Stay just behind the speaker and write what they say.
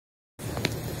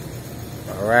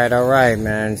All right,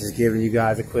 man. Just giving you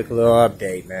guys a quick little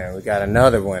update, man. We got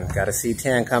another one. Got a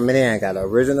C10 coming in. Got an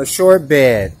original short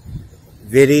bed.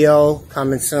 Video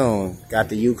coming soon. Got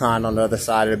the Yukon on the other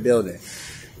side of the building.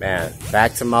 Man,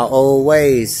 back to my old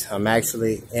ways. I'm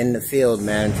actually in the field,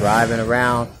 man. Driving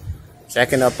around.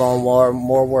 Checking up on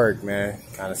more work, man.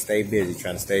 Kind of stay busy.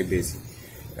 Trying to stay busy.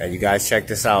 Man, you guys check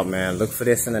this out, man. Look for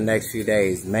this in the next few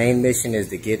days. Main mission is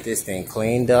to get this thing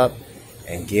cleaned up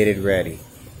and get it ready.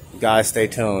 You guys stay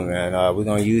tuned, man. We're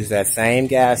going to use that same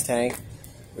gas tank.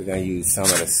 We're going to use some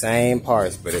of the same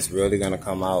parts, but it's really going to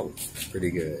come out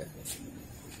pretty good.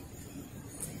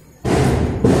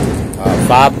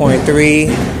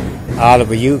 5.3 out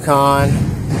of a Yukon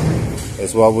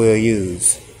is what we'll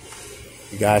use.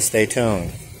 You guys stay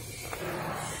tuned.